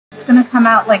gonna come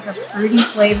out like a fruity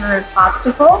flavored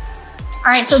popsicle. All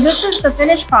right, so this is the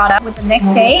finished product. With the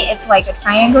next day, it's like a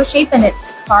triangle shape and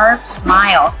it's carved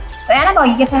smile. So Annabelle,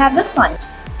 you get to have this one.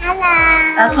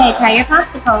 Hello. Okay, try your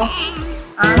popsicle.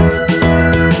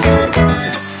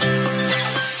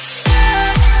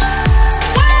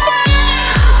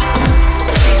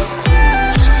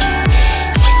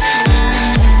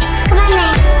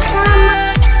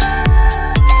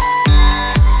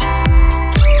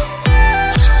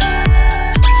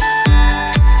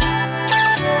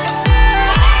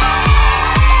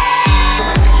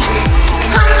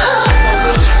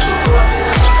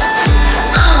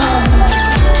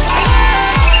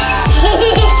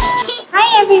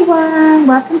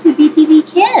 Welcome to BTV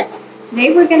Kids.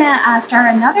 Today we're gonna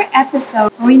start another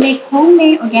episode where we make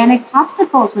homemade organic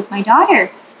popsicles with my daughter.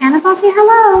 Annabelle, say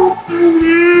hello.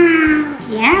 Hello.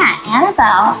 Yeah,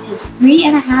 Annabelle is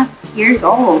 3.5 years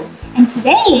old. And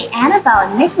today, Annabelle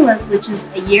and Nicholas, which is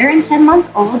a year and 10 months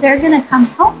old, they're gonna come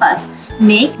help us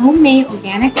make homemade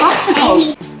organic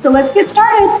popsicles. So let's get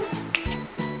started.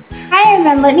 Hi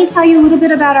everyone, let me tell you a little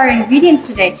bit about our ingredients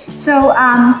today. So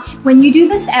when you do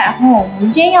this at home, 我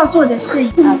们今天要做的是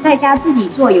在家自己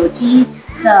做有机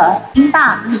的冰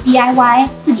棒，就是 DIY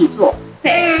自己做。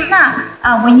对，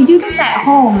那when you do this at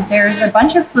home, there's a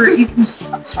bunch of fruit. You can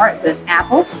start with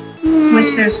apples,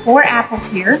 which there's 4 apples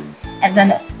here, and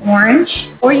then orange,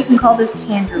 or you can call this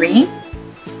tangerine,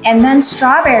 and then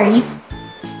strawberries.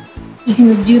 You can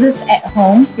do this at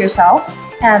home yourself.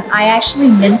 And I actually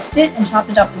minced it and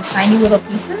chopped it up in tiny little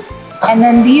pieces. And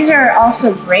then these are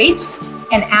also grapes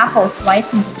and apples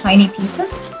sliced into tiny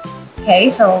pieces. Okay,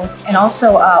 so, and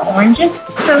also oranges.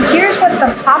 So here's what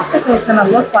the popsicle is gonna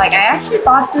look like. I actually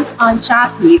bought this on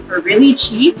Shopee for really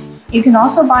cheap. You can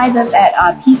also buy this at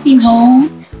PC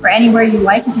Home or anywhere you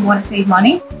like if you wanna save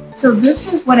money. So this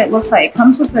is what it looks like. It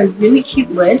comes with a really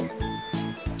cute lid.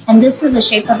 And this is the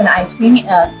shape of an ice cream.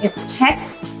 It's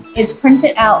text. It's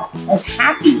printed out as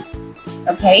happy.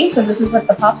 Okay, so this is what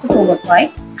the popsicle looked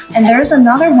like. And there's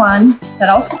another one that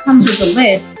also comes with a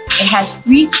lid. It has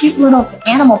 3 cute little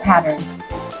animal patterns.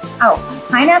 Oh,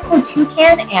 pineapple,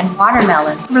 toucan, and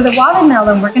watermelon. For the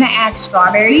watermelon, we're gonna add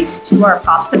strawberries to our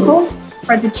popsicles.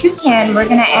 For the toucan, we're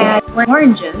gonna add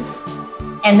oranges.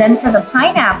 And then for the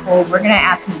pineapple, we're gonna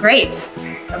add some grapes.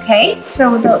 Okay,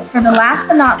 so for the last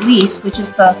but not least, which is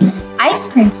the ice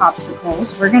cream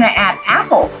popsicles, we're gonna add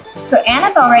apples. So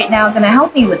Annabelle right now is gonna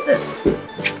help me with this.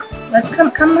 Let's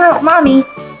come help mommy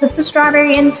put the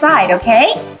strawberry inside,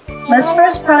 okay? Let's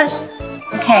first push.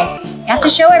 Okay, you have to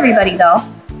show everybody though.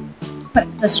 Put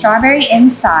the strawberry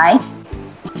inside.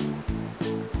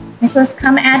 Nicholas,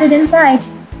 come add it inside.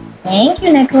 Thank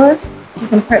you, Nicholas. You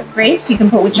can put grapes, you can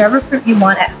put whichever fruit you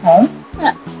want at home.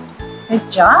 Yeah.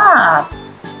 Good job.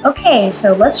 Okay,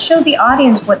 so let's show the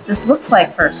audience what this looks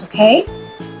like first, okay?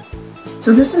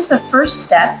 So this is the first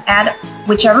step. Add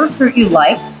whichever fruit you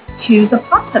like to the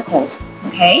popsicles,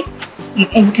 okay?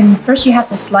 First you have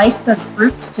to slice the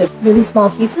fruits to really small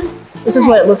pieces. This is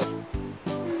what it looks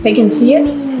like. They can see it?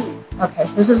 Okay,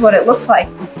 this is what it looks like.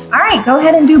 All right, go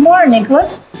ahead and do more,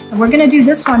 Nicholas. And we're gonna do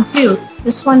this one too.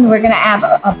 This one, we're gonna add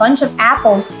a bunch of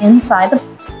apples inside the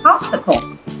popsicle.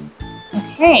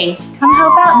 Okay, come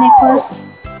help out, Nicholas.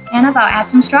 Annabelle, add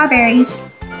some strawberries.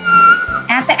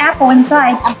 Add the apple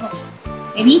inside.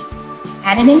 Baby,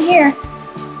 add it in here.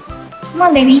 Come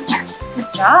on, baby. Good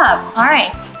job. All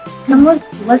right. Come look.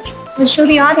 Let's show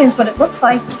the audience what it looks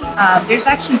like. There's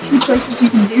actually 2 choices you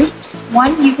can do.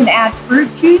 One, you can add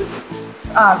fruit juice,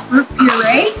 fruit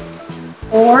puree,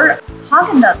 or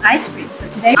Haagen-Dazs ice cream. So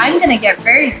today I'm gonna get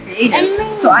very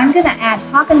creative. So I'm gonna add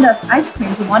Haagen-Dazs ice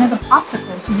cream to one of the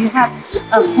popsicles. So you have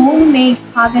a homemade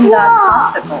Haagen-Dazs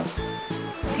popsicle.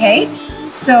 Okay?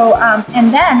 So,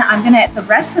 and then I'm gonna, the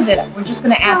rest of it, we're just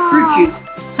gonna add fruit juice.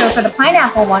 So for the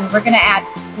pineapple one, we're gonna add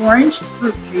orange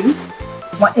fruit juice.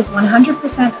 What is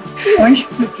 100% orange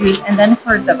fruit juice. And then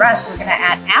for the rest, we're gonna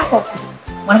add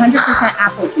 100%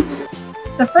 apple juice.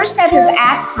 The first step is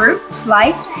add fruit,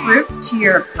 sliced fruit to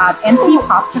your empty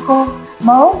popsicle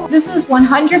mold. This is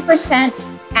 100%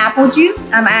 apple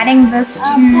juice. I'm adding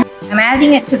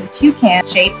it to the toucan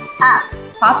shape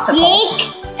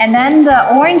popsicle. And then the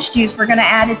orange juice, we're gonna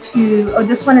add it to, oh,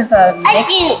 this one is a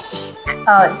mix.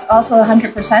 It's also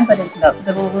 100%, but it's a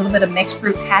little bit of mixed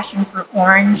fruit, passion fruit,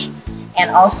 orange, and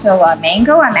also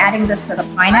mango. I'm adding this to the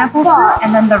pineapple fruit,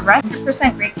 and then the rest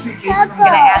 100% grapefruit juice, I'm gonna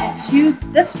add it to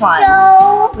this one,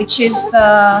 which is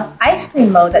the ice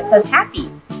cream mode that says happy.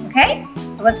 Okay,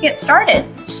 so let's get started,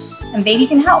 and baby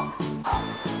can help.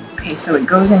 Okay, so it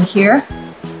goes in here.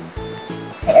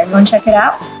 Okay, everyone check it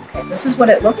out. Okay, this is what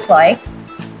it looks like.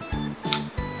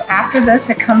 So after this,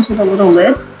 it comes with a little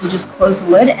lid. You just close the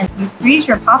lid and you freeze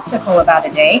your popsicle about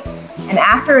a day. And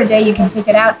after a day, you can take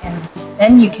it out and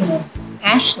then you can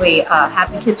actually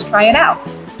have the kids try it out.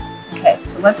 Okay,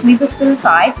 so let's leave this to the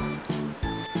side.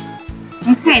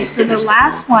 Okay, so the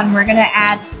last one, we're gonna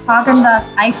add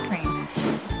Haagen-Dazs ice cream.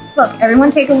 Look,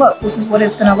 everyone take a look. This is what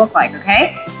it's gonna look like,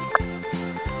 okay?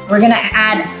 We're gonna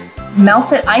add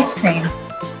melted ice cream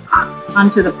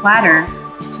onto the platter.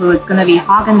 So it's gonna be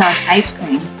Haagen-Dazs ice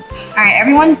cream. All right,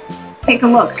 everyone take a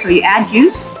look. So you add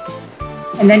juice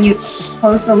and then you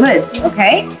close the lid,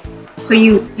 okay? So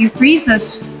you freeze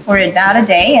this for about a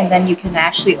day and then you can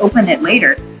actually open it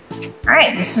later. All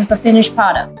right, this is the finished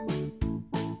product.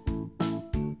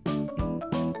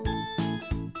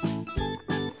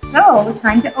 So,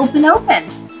 time to open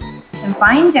and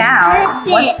find out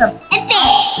what the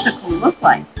popsicle look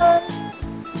like.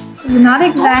 So not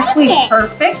exactly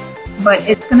perfect, but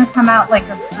it's gonna come out like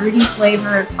a fruity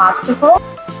flavored popsicle.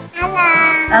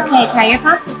 Hello. Okay, try your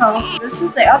popsicle. This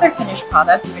is the other finished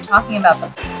product. We were talking about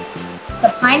the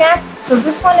pineapple. So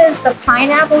this one is the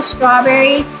pineapple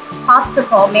strawberry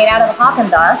popsicle made out of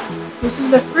Haagen-Dazs. This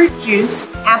is the fruit juice,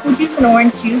 apple juice and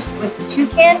orange juice with the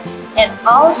toucan and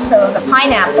also the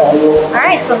pineapple. All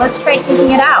right, so let's try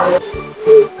taking it out.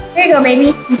 Here you go,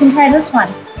 baby. You can try this one.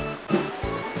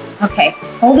 Okay,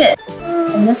 hold it.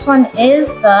 And this one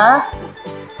is the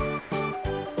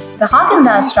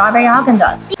Haagen-Dazs, strawberry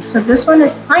Haagen-Dazs. So this one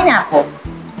is pineapple.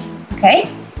 Okay.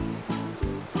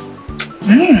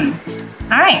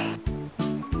 All right.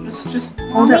 Just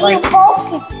hold it like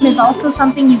that. There's also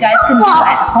something you guys can do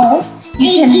at home.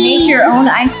 You can make your own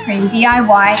ice cream,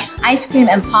 DIY ice cream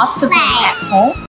and popsicles at home.